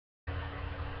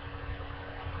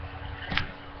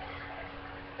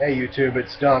Hey YouTube,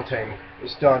 it's Dante.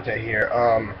 It's Dante here.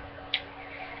 I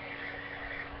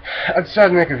decided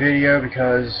to make a video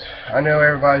because I know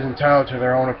everybody's entitled to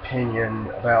their own opinion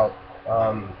about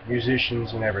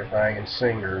musicians and everything and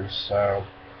singers. So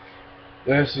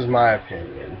this is my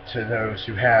opinion to those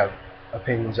who have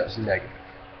opinions that's negative.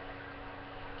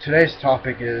 Today's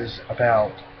topic is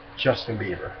about Justin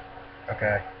Bieber.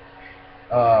 Okay.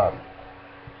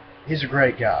 He's a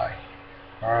great guy.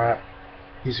 Alright.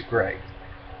 He's great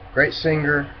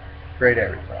singer, great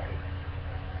everything.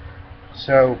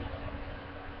 So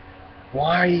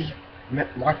why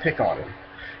pick on him?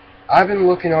 I've been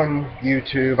looking on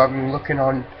YouTube, I've been looking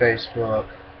on Facebook.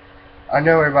 I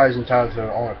know everybody's entitled to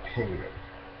their own opinion,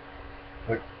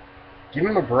 but give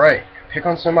him a break. Pick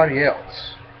on somebody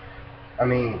else. I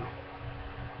mean,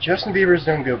 Justin Bieber's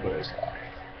done good with his life.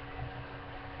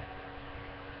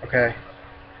 Okay?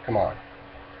 Come on.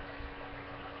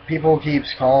 People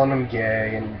keeps calling him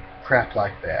gay and crap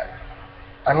like that.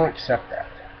 I don't accept that.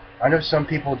 I know some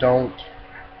people don't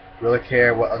really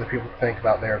care what other people think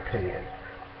about their opinion.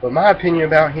 But my opinion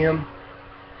about him,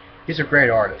 he's a great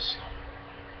artist.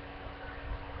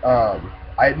 I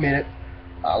admit it,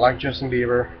 I like Justin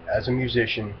Bieber as a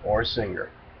musician or a singer.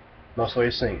 Mostly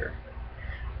a singer.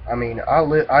 I mean,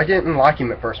 I didn't like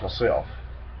him at first myself.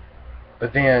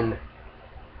 But then,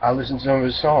 I listened to some of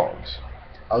his songs.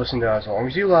 I listened to As Long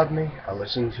As You Love Me. I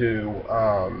listened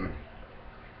to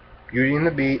Beauty and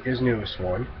the Beat, his newest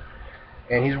one,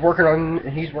 and he's working on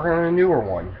a newer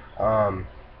one.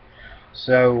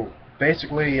 So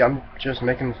basically, I'm just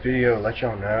making this video to let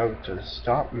y'all know to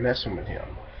stop messing with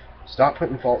him. Stop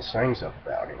putting false things up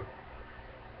about him.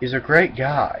 He's a great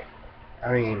guy.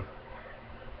 I mean,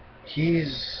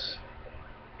 he's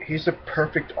the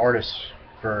perfect artist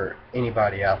for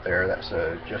anybody out there that's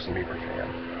a Justin Bieber fan.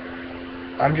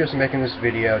 I'm just making this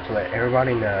video to let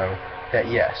everybody know that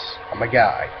yes, I'm a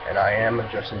guy, and I am a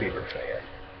Justin Bieber fan.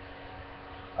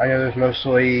 I know there's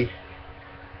mostly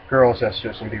girls that's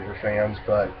Justin Bieber fans,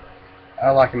 but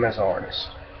I like him as an artist.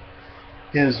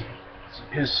 His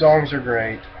songs are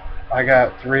great. I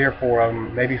got 3 or 4 of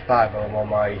them, maybe 5 of them on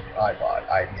my iPod,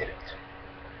 I admit it.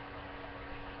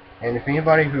 And if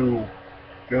anybody who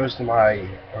goes to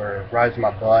or rides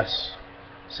my bus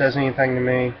says anything to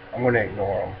me, I'm going to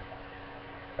ignore them.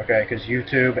 Okay, because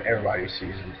YouTube, everybody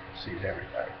sees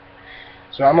everything.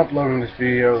 So I'm uploading this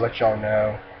video to let y'all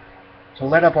know to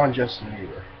let up on Justin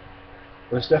Bieber.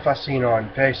 With the stuff I've seen on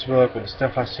Facebook, with the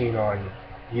stuff I've seen on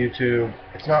YouTube,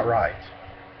 it's not right.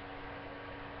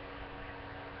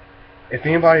 If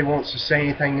anybody wants to say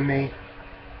anything to me,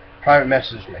 private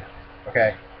message me.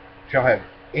 Okay? If y'all have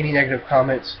any negative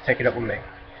comments, take it up with me.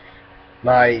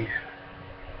 My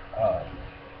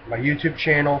YouTube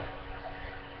channel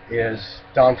is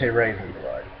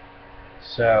Danteravenblood.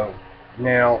 So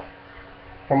now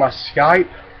for my Skype,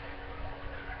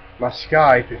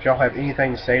 if y'all have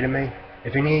anything to say to me,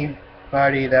 if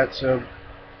anybody that's a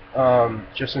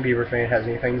Justin Bieber fan has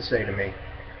anything to say to me,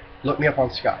 look me up on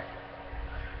Skype.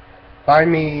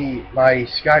 Find me. My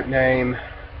Skype name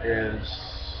is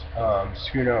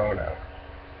Tsukune Aono,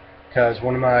 because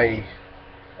one of my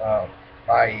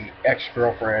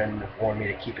ex-girlfriend wanted me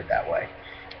to keep it that way.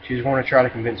 She's going to try to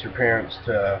convince her parents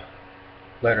to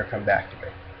let her come back to me.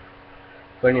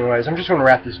 But anyways, I'm just going to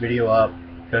wrap this video up,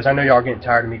 because I know y'all are getting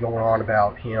tired of me going on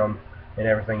about him and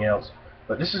everything else.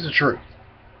 But this is the truth.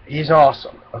 He's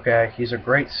awesome, okay? He's a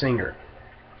great singer.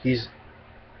 He's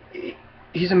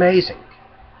amazing.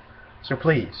 So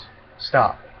please,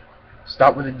 stop.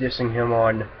 Stop with the dissing him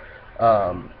on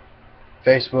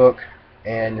Facebook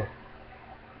and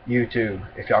YouTube,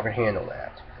 if y'all can handle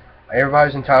that.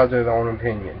 Everybody's entitled to their own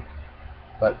opinion,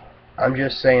 but I'm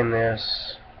just saying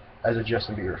this as a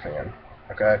Justin Bieber fan,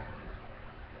 okay?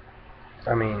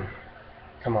 I mean,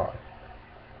 come on.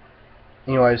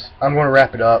 Anyways, I'm going to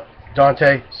wrap it up.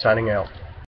 Dante, signing out.